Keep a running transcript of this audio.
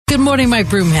morning, Mike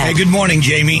Broomhead. Hey, good morning,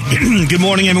 Jamie. Good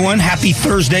morning, everyone. Happy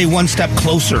Thursday, one step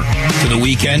closer to the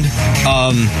weekend.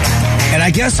 And I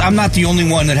guess I'm not the only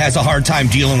one that has a hard time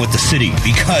dealing with the city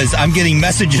because I'm getting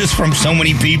messages from so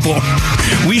many people.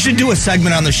 We should do a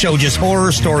segment on the show, just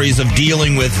horror stories of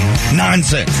dealing with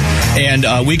nonsense.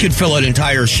 And we could fill an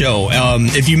entire show.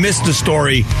 If you missed the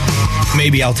story,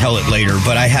 maybe I'll tell it later.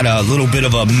 But I had a little bit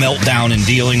of a meltdown in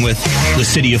dealing with the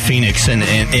city of Phoenix and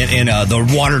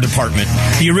the water department.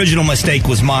 The original mistake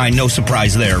was mine. No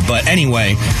surprise there. But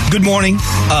anyway, good morning.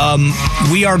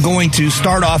 We are going to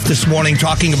start off this morning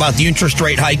talking about the interest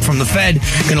rate hike from the Fed.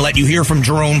 Going to let you hear from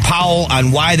Jerome Powell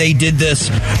on why they did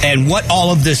this and what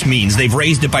all of this means. They've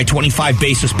raised it by 25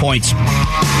 basis points.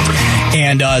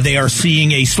 And they are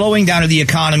seeing a slowing down of the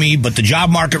economy, but the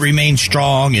job market remains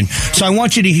strong. And so I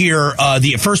want you to hear,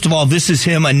 first of all, this is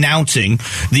him announcing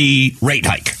the rate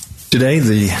hike. Today,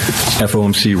 the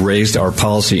FOMC raised our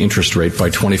policy interest rate by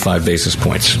 25 basis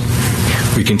points.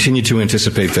 We continue to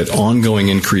anticipate that ongoing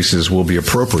increases will be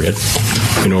appropriate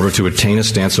in order to attain a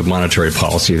stance of monetary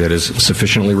policy that is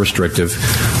sufficiently restrictive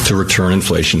to return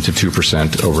inflation to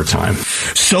 2% over time.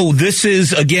 So this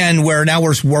is, again, where now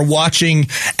we're watching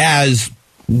as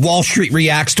Wall Street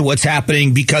reacts to what's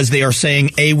happening because they are saying,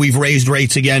 we've raised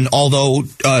rates again, although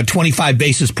 25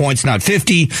 basis points, not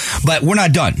 50, but we're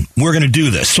not done. We're going to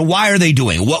do this. So why are they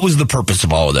doing it? What was the purpose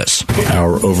of all of this?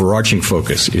 Our overarching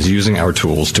focus is using our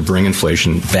tools to bring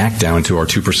inflation back down to our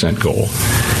 2% goal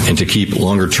and to keep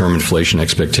longer-term inflation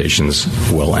expectations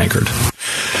well anchored.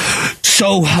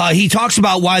 So he talks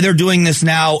about why they're doing this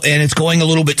now, and it's going a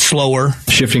little bit slower.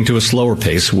 Shifting to a slower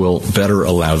pace will better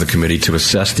allow the committee to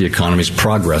assess the economy's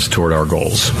progress toward our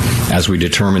goals as we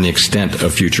determine the extent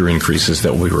of future increases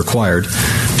that will be required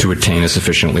to attain a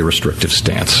sufficiently restrictive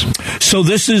stance. So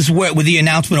this is with the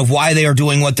announcement of why they are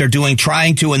doing what they're doing,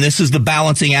 trying to, and this is the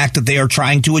balancing act that they are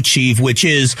trying to achieve, which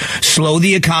is slow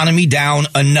the economy down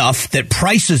enough that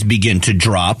prices begin to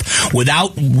drop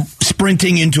without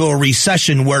sprinting into a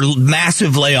recession where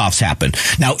massive layoffs happen.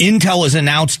 Now, Intel has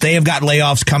announced they have got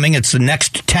layoffs coming. It's the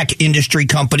next tech industry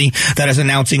company that is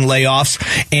announcing layoffs.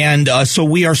 And so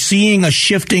we are seeing a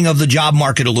shifting of the job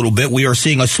market a little bit. We are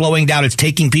seeing a slowing down. It's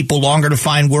taking people longer to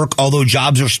find work, although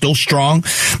jobs are still strong.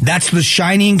 That's the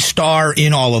shining star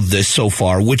in all of this so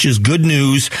far, which is good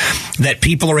news that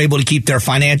people are able to keep their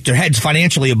heads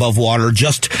financially above water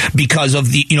just because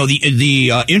of the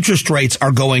interest rates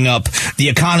are going up. The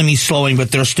economy's slowing,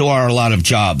 but there still are a lot of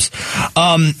jobs.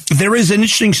 There is an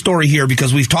interesting story here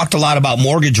because we've talked a lot about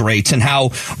mortgage rates and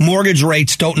how mortgage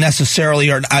rates don't necessarily,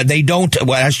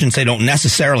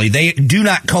 they do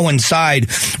not coincide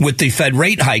with the Fed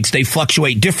rate hikes. They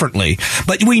fluctuate differently.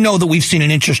 But we know that we've seen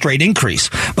an interest rate increase.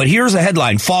 But here's a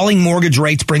headline. Falling mortgage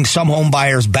rates bring some home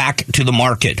buyers back to the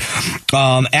market.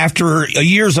 After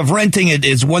years of renting, it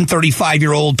is one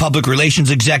 35-year-old public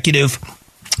relations executive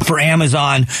for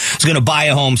Amazon is going to buy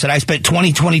a home. Said, I spent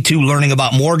 2022 learning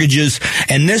about mortgages.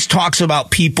 And this talks about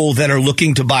people that are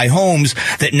looking to buy homes,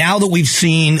 that now that we've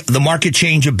seen the market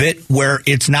change a bit where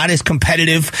it's not as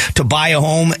competitive to buy a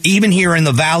home, even here in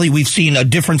the Valley, we've seen a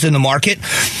difference in the market.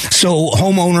 So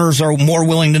homeowners are more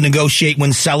willing to negotiate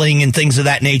when selling and things of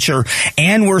that nature.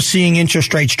 And we're seeing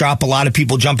interest rates drop. A lot of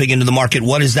people jumping into the market.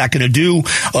 What is that going to do?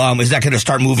 Is that going to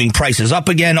start moving prices up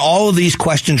again? All of these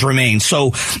questions remain.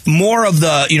 So more of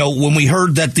the, when we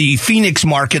heard that the Phoenix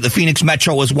market, the Phoenix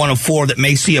Metro was one of four that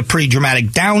may see a pretty dramatic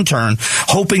downturn,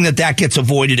 hoping that gets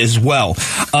avoided as well.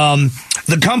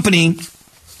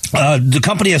 The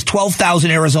company has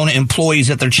 12,000 Arizona employees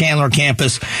at their Chandler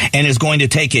campus and is going to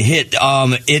take a hit.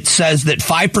 It says that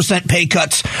 5% pay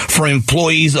cuts for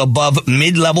employees above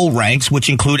mid-level ranks, which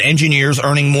include engineers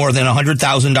earning more than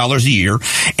 $100,000 a year,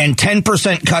 and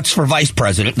 10% cuts for vice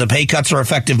president. The pay cuts are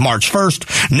effective March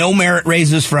 1st. No merit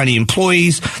raises for any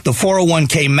employees. The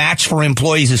 401k match for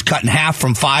employees is cut in half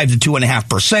from 5 to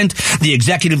 2.5%. The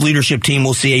executive leadership team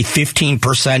will see a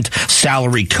 15%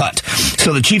 salary cut.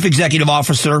 So the chief executive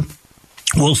officer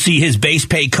will see his base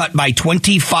pay cut by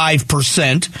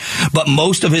 25%, but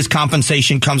most of his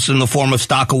compensation comes in the form of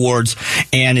stock awards,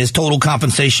 and his total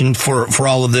compensation for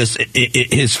all of this,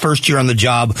 his first year on the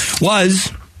job,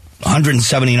 was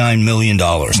 $179 million.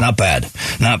 Not bad.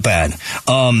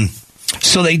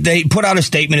 So they put out a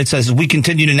statement. It says, we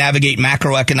continue to navigate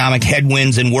macroeconomic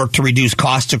headwinds and work to reduce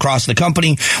costs across the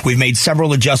company. We've made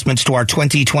several adjustments to our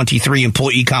 2023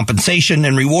 employee compensation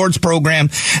and rewards program.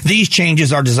 These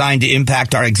changes are designed to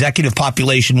impact our executive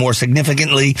population more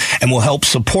significantly and will help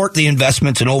support the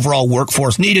investments and overall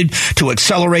workforce needed to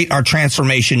accelerate our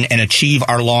transformation and achieve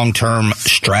our long-term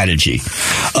strategy.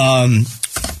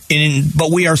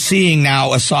 But we are seeing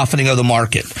now a softening of the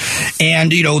market.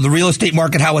 And, the real estate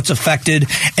market, how it's affected,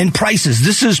 and prices.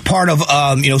 This is part of,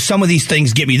 some of these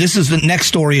things get me. This is the next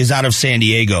story is out of San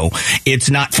Diego. It's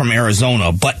not from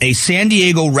Arizona, but a San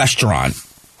Diego restaurant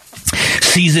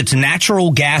sees its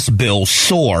natural gas bill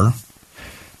soar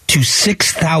to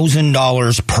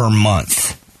 $6,000 per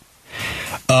month.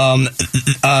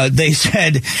 They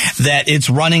said that it's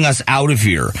running us out of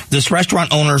here. This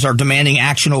restaurant owners are demanding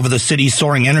action over the city's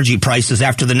soaring energy prices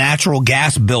after the natural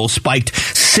gas bill spiked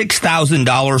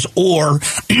 $6,000 or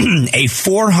a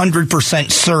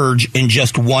 400% surge in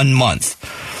just 1 month.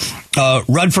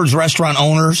 Rutgers restaurant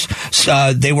owners,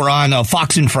 they were on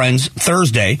Fox and Friends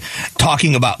Thursday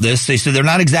talking about this. They said they're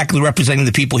not exactly representing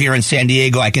the people here in San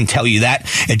Diego, I can tell you that.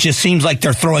 It just seems like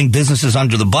they're throwing businesses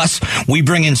under the bus. We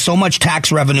bring in so much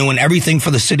tax revenue and everything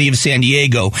for the city of San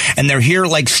Diego, and they're here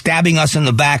like stabbing us in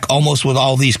the back almost with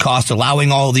all these costs,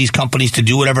 allowing all these companies to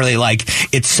do whatever they like.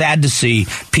 It's sad to see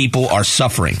people are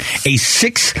suffering. A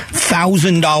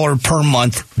 $6,000 per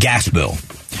month gas bill.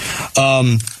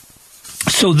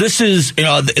 So this is,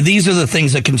 these are the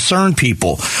things that concern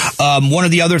people. One of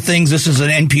the other things, this is an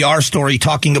NPR story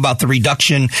talking about the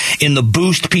reduction in the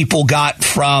boost people got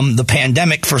from the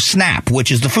pandemic for SNAP,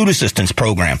 which is the food assistance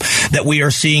program, that we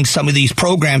are seeing some of these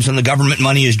programs and the government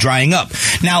money is drying up.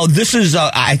 Now, this is,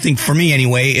 I think for me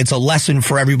anyway, it's a lesson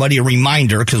for everybody, a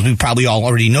reminder, because we probably all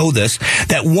already know this,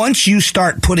 that once you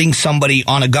start putting somebody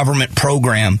on a government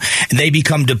program, they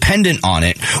become dependent on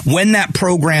it. When that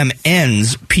program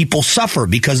ends, people suffer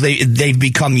because they've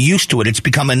become used to it. It's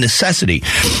become a necessity.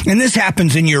 And this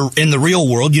happens in the real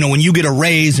world. When you get a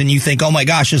raise and you think, oh my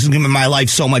gosh, this is going to make my life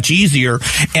so much easier.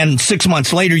 And 6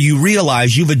 months later, you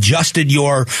realize you've adjusted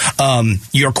your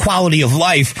quality of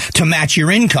life to match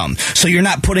your income. So you're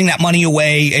not putting that money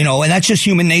away, and that's just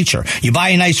human nature. You buy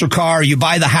a nicer car, you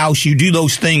buy the house, you do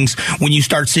those things when you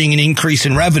start seeing an increase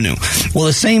in revenue. Well,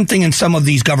 the same thing in some of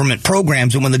these government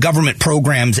programs. And when the government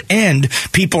programs end,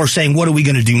 people are saying, what are we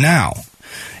going to do now?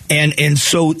 And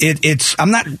so it's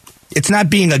not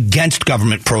being against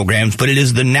government programs, but it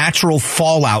is the natural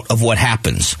fallout of what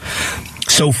happens.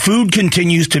 So food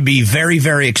continues to be very,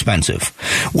 very expensive.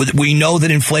 We know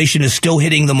that inflation is still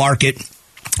hitting the market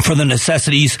for the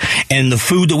necessities and the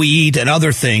food that we eat and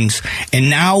other things. And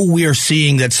now we are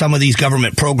seeing that some of these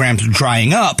government programs are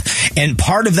drying up. And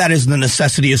part of that is the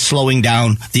necessity of slowing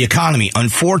down the economy.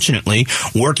 Unfortunately,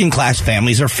 working class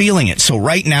families are feeling it. So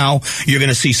right now, you're going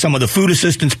to see some of the food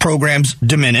assistance programs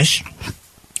diminish.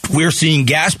 We're seeing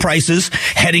gas prices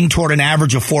heading toward an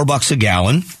average of $4 a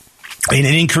gallon. And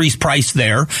an increased price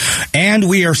there, and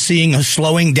we are seeing a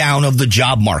slowing down of the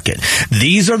job market.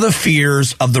 These are the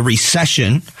fears of the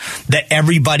recession that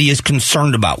everybody is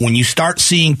concerned about. When you start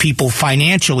seeing people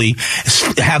financially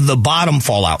have the bottom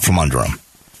fall out from under them.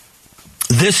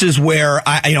 This is where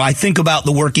I think about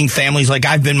the working families like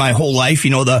I've been my whole life.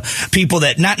 The people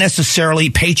that not necessarily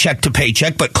paycheck to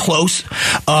paycheck, but close,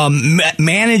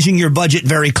 managing your budget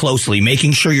very closely,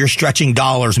 making sure you're stretching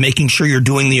dollars, making sure you're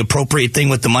doing the appropriate thing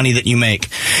with the money that you make.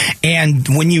 And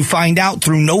when you find out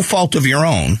through no fault of your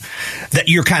own that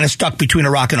you're kind of stuck between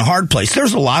a rock and a hard place,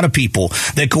 there's a lot of people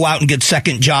that go out and get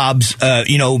second jobs,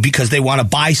 because they want to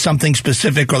buy something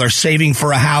specific or they're saving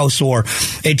for a house or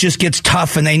it just gets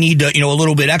tough and they need to, a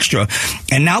little bit extra.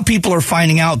 And now people are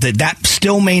finding out that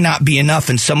still may not be enough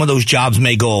and some of those jobs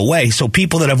may go away. So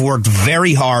people that have worked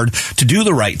very hard to do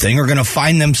the right thing are going to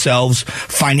find themselves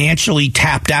financially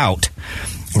tapped out,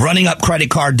 running up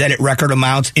credit card debt at record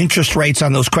amounts. Interest rates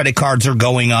on those credit cards are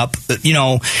going up. I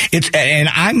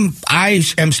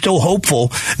am still hopeful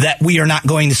that we are not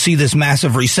going to see this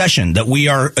massive recession,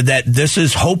 that this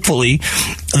is hopefully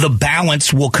the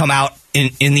balance will come out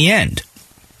in the end.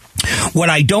 What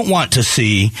I don't want to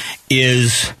see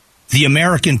is the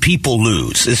American people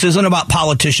lose. This isn't about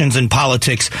politicians and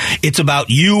politics. It's about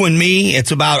you and me.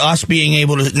 It's about us being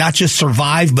able to not just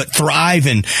survive, but thrive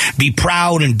and be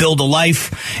proud and build a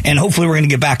life. And hopefully we're going to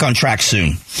get back on track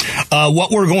soon.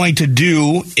 What we're going to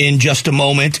do in just a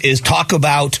moment is talk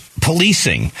about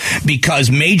policing,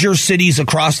 because major cities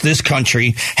across this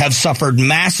country have suffered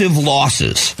massive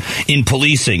losses in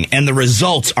policing, and the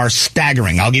results are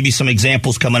staggering. I'll give you some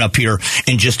examples coming up here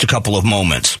in just a couple of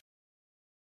moments.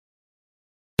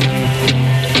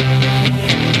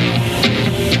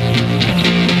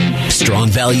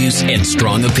 Strong values and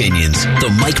strong opinions. The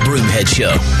Mike Broomhead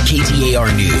Show.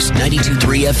 KTAR News,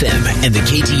 92.3 FM, and the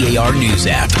KTAR News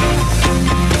app.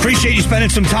 Appreciate you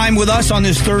spending some time with us on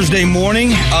this Thursday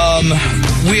morning.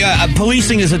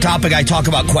 Policing is a topic I talk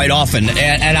about quite often,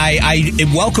 and I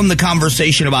welcome the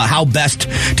conversation about how best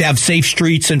to have safe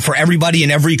streets and for everybody in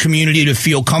every community to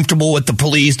feel comfortable with the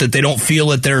police, that they don't feel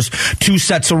that there's two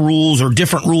sets of rules or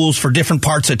different rules for different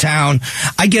parts of town.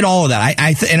 I get all of that.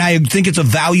 I think it's a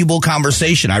valuable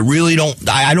conversation. I really don't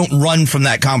run from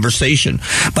that conversation,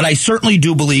 but I certainly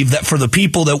do believe that for the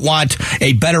people that want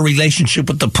a better relationship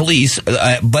with the police,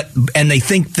 and they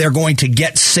think they're going to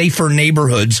get safer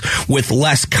neighborhoods with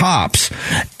less cops,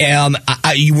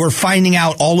 we're finding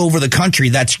out all over the country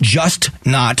that's just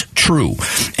not true.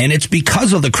 And it's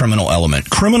because of the criminal element.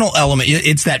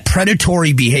 It's that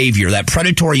predatory behavior, that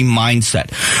predatory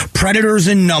mindset. Predators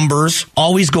in numbers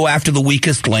always go after the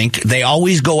weakest link. They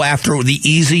always go after the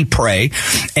easy prey.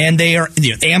 And they are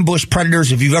ambush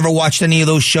predators. If you've ever watched any of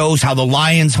those shows, how the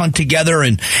lions hunt together.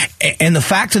 And the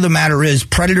fact of the matter is,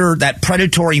 that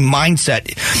predatory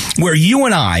mindset, where you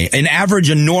and I,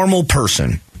 a normal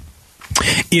person,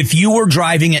 if you were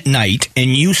driving at night and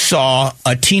you saw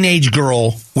a teenage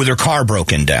girl with her car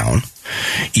broken down,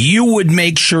 you would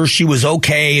make sure she was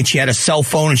okay, and she had a cell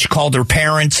phone, and she called her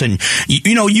parents, and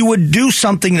you would do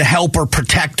something to help or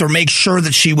protect or make sure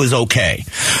that she was okay.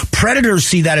 Predators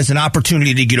see that as an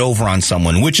opportunity to get over on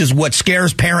someone, which is what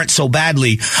scares parents so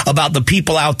badly about the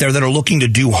people out there that are looking to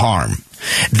do harm.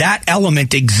 That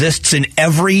element exists in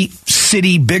every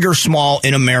city, big or small,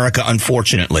 in America,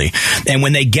 unfortunately. And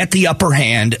when they get the upper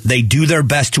hand, they do their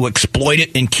best to exploit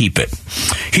it and keep it.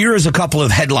 Here is a couple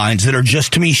of headlines that are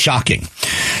just, to me, shocking.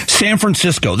 San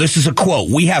Francisco, this is a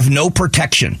quote, "We have no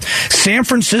protection." San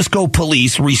Francisco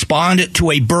police responded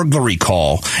to a burglary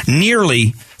call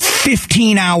nearly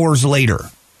 15 hours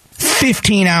later.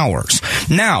 15 hours.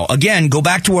 Now, again, go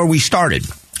back to where we started.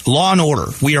 Law and order.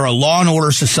 We are a law and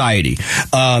order society.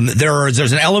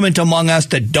 There's an element among us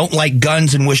that don't like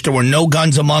guns and wish there were no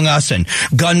guns among us, and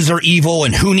guns are evil,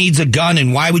 and who needs a gun,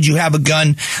 and why would you have a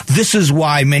gun? This is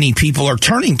why many people are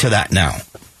turning to that now.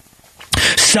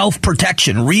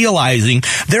 Self-protection, realizing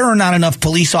there are not enough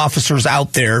police officers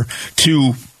out there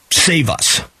to save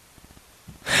us.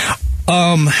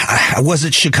 Was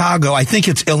it Chicago? I think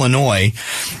it's Illinois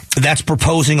that's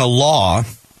proposing a law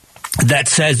that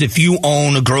says if you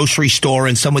own a grocery store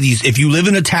in some of these, if you live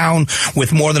in a town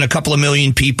with more than a couple of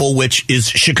million people, which is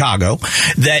Chicago,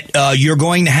 that you're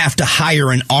going to have to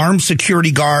hire an armed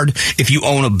security guard if you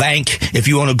own a bank, if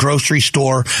you own a grocery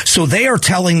store. So they are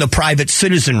telling the private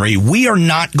citizenry, we are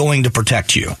not going to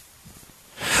protect you.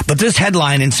 But this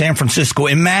headline in San Francisco,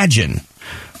 imagine.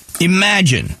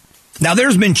 Now,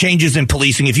 there's been changes in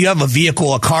policing. If you have a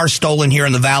vehicle, a car stolen here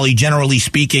in the Valley, generally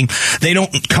speaking, they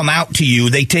don't come out to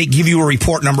you. They give you a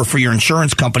report number for your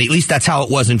insurance company. At least that's how it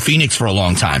was in Phoenix for a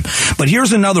long time. But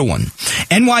here's another one.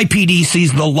 NYPD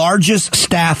sees the largest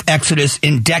staff exodus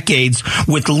in decades,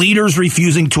 with leaders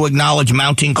refusing to acknowledge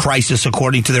mounting crisis,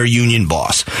 according to their union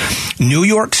boss. New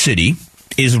York City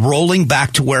is rolling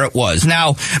back to where it was.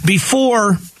 Now,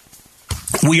 before...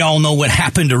 we all know what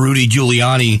happened to Rudy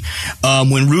Giuliani.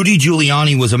 When Rudy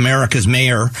Giuliani was America's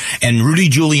mayor and Rudy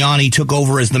Giuliani took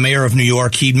over as the mayor of New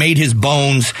York, he made his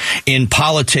bones in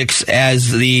politics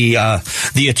as the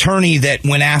attorney that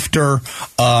went after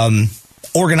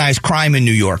organized crime in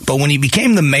New York. But when he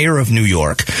became the mayor of New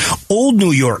York, old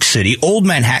New York City, old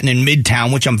Manhattan in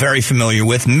Midtown, which I'm very familiar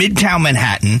with, Midtown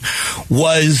Manhattan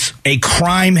was a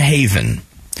crime haven.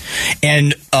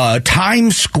 And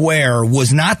Times Square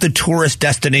was not the tourist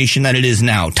destination that it is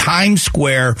now. Times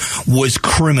Square was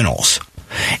criminals.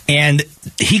 And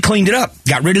he cleaned it up,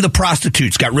 got rid of the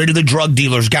prostitutes, got rid of the drug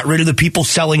dealers, got rid of the people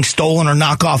selling stolen or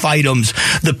knockoff items,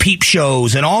 the peep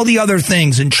shows, and all the other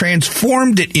things, and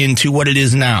transformed it into what it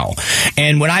is now.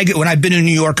 And when I've been in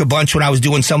New York a bunch, when I was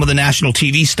doing some of the national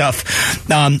TV stuff,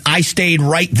 I stayed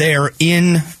right there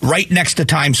right next to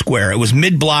Times Square. It was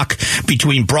mid-block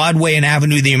between Broadway and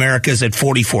Avenue of the Americas at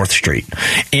 44th Street.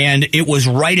 And it was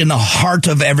right in the heart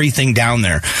of everything down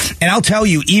there. And I'll tell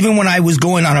you, even when I was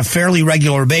going on a fairly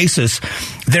regular basis,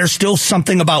 there's still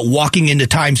something about walking into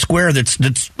Times Square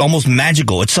that's almost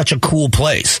magical. It's such a cool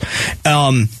place.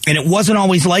 And it wasn't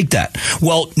always like that.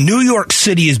 Well, New York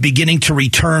City is beginning to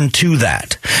return to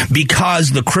that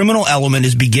because the criminal element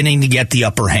is beginning to get the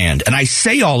upper hand. And I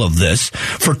say all of this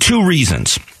for two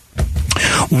reasons.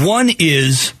 One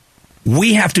is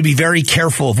we have to be very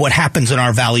careful of what happens in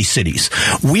our valley cities.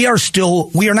 We are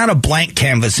not a blank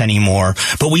canvas anymore,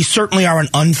 but we certainly are an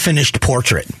unfinished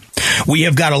portrait. We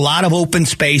have got a lot of open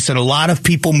space and a lot of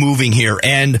people moving here,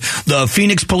 and the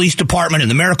Phoenix Police Department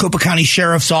and the Maricopa County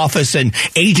Sheriff's Office and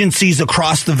agencies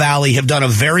across the valley have done a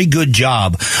very good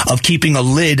job of keeping a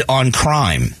lid on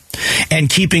crime and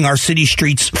keeping our city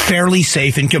streets fairly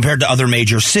safe in compared to other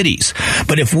major cities.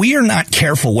 But if we are not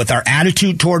careful with our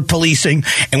attitude toward policing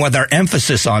and with our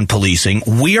emphasis on policing,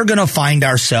 we are going to find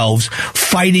ourselves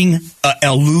fighting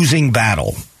a losing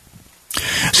battle.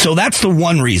 So that's the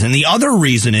one reason. The other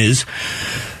reason is,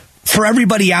 for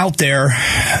everybody out there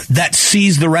that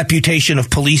sees the reputation of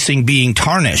policing being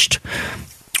tarnished,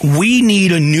 we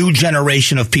need a new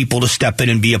generation of people to step in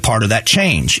and be a part of that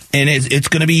change. And it's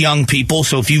going to be young people.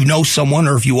 So if you know someone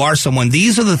or if you are someone,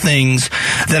 these are the things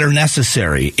that are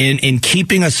necessary in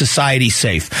keeping a society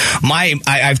safe.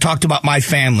 I've talked about my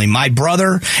family. My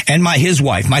brother and his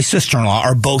wife, my sister-in-law,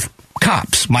 are both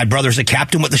cops. My brother's a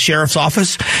captain with the sheriff's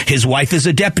office. His wife is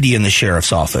a deputy in the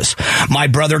sheriff's office. My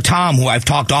brother Tom, who I've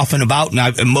talked often about,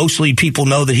 and mostly people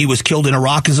know that he was killed in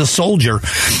Iraq as a soldier.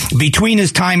 Between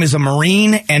his time as a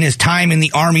Marine and his time in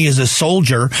the Army as a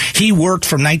soldier, he worked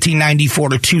from 1994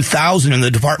 to 2000 in the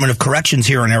Department of Corrections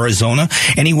here in Arizona,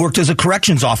 and he worked as a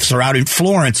corrections officer out in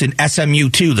Florence in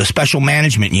SMU2, the Special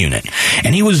Management Unit.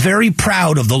 And he was very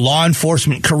proud of the law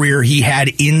enforcement career he had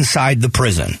inside the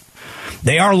prison.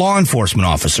 They are law enforcement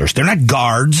officers. They're not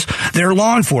guards. They're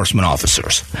law enforcement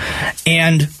officers.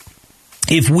 And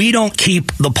if we don't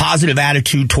keep the positive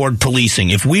attitude toward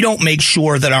policing, if we don't make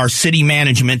sure that our city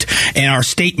management and our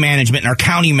state management and our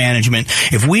county management,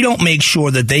 if we don't make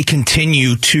sure that they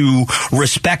continue to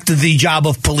respect the job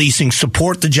of policing,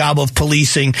 support the job of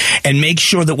policing, and make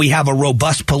sure that we have a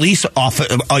robust police office,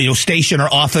 station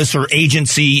or office or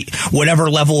agency, whatever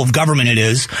level of government it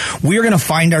is, we're going to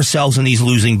find ourselves in these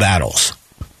losing battles.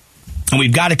 And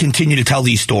we've got to continue to tell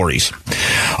these stories.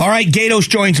 All right, Gatos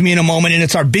joins me in a moment, and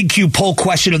it's our Big Q poll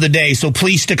question of the day, so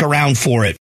please stick around for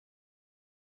it.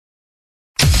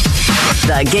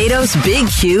 The Gatos Big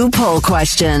Q poll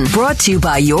question, brought to you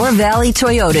by Your Valley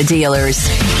Toyota dealers.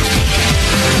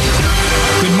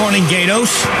 Good morning,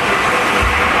 Gatos.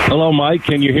 Hello, Mike.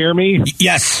 Can you hear me?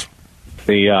 Yes.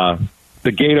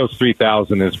 The Gatos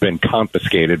 3000 has been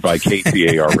confiscated by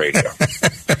KTAR Radio.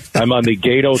 I'm on the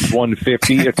Gatos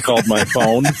 150. It's called my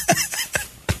phone.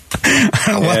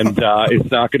 And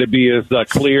it's not going to be as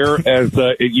clear as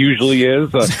it usually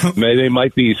is. They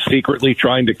might be secretly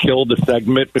trying to kill the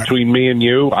segment between me and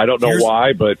you. I don't know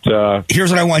why, but...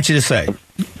 here's what I want you to say.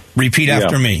 Repeat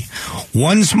after me.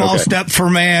 One small step for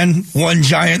man, one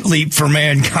giant leap for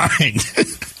mankind.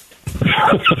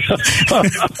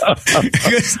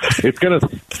 It's gonna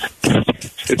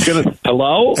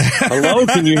hello,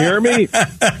 can you hear me?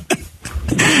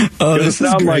 This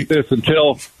sound like this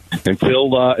until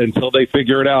they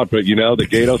figure it out. But the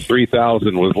Gatos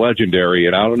 3000 was legendary,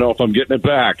 and I don't know if I'm getting it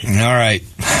back. All right.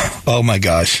 Oh my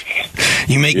gosh,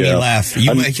 you make me laugh.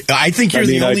 I think you're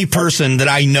the only person that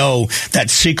I know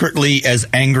that's secretly as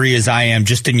angry as I am,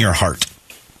 just in your heart.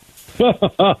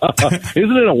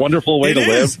 Isn't it a wonderful way to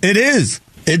live? It is.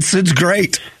 It's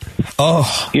great.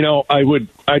 Oh,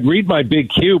 I'd read my Big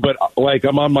Q, but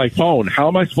I'm on my phone. How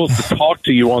am I supposed to talk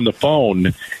to you on the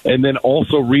phone and then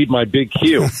also read my Big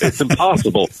Q? It's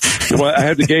impossible. So I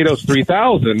had the Gatos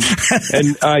 3000,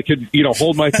 and I could,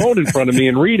 hold my phone in front of me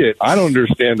and read it. I don't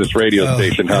understand this radio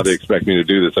station, how they expect me to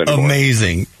do this anymore.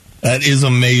 Amazing. That is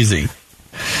amazing.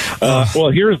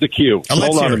 Well, here's the Q.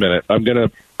 Hold on a minute.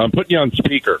 I'm putting you on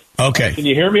speaker. Okay. Can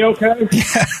you hear me okay?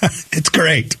 Yeah, it's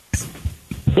great.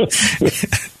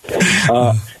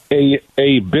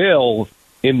 A bill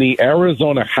in the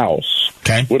Arizona House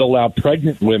would allow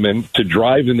pregnant women to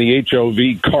drive in the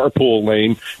HOV carpool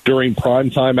lane during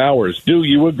primetime hours. Do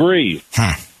you agree?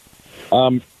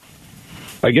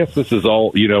 I guess this is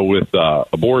all, with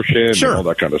abortion and all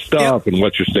that kind of stuff and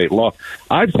what's your state law.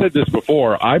 I've said this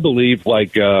before. I believe,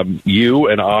 you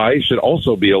and I should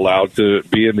also be allowed to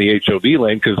be in the HOV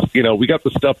lane because, we got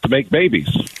the stuff to make babies.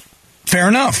 Fair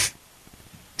enough.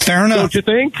 Don't you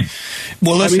think?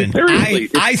 Well, listen,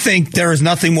 I think there is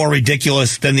nothing more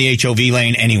ridiculous than the HOV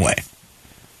lane anyway.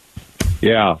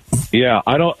 Yeah.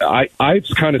 I've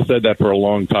kind of said that for a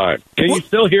long time. Can you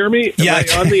still hear me? Yeah. Am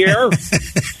I on the air?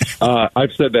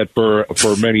 I've said that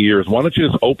for many years. Why don't you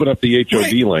just open up the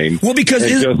HOV lane? Well, because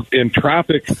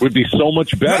traffic would be so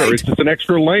much better. Right. It's just an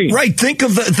extra lane. Right. Think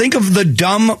of the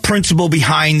dumb principle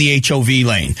behind the HOV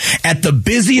lane. At the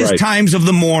busiest times of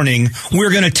the morning,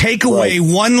 we're going to take away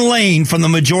one lane from the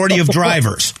majority of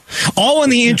drivers. All in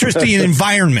the interest of the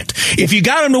environment. If you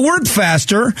got them to work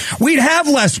faster, we'd have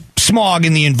less smog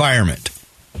in the environment.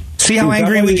 See how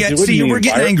angry we get? See, we're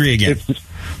getting angry again.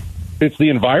 It's the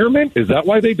environment? Is that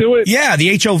why they do it? Yeah,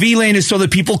 the HOV lane is so that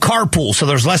people carpool, so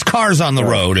there's less cars on the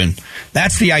road, and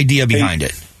that's the idea behind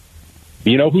it.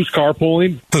 You know who's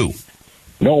carpooling? Who?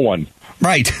 No one.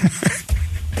 Right.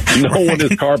 No one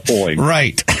is carpooling.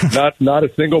 Right. Not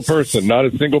a single person. Not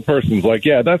a single person's like,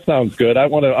 yeah, that sounds good. I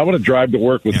want to drive to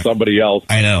work with somebody else.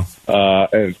 I know.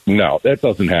 And no, that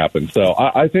doesn't happen. So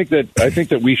I think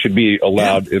that we should be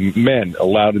allowed, men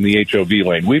allowed in the HOV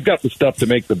lane. We've got the stuff to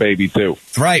make the baby too.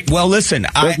 Right. Well, listen,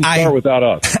 Doesn't start without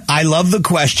us. I love the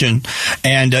question,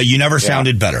 and you never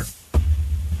sounded better.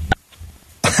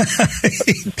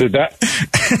 Did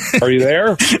that? Are you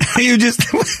there? You just.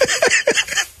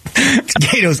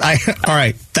 Gatos, all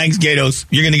right. Thanks, Gatos.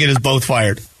 You're going to get us both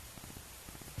fired.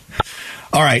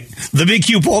 All right. The Big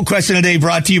Q poll question today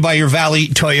brought to you by your Valley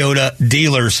Toyota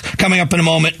dealers. Coming up in a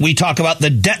moment, we talk about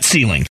the debt ceiling.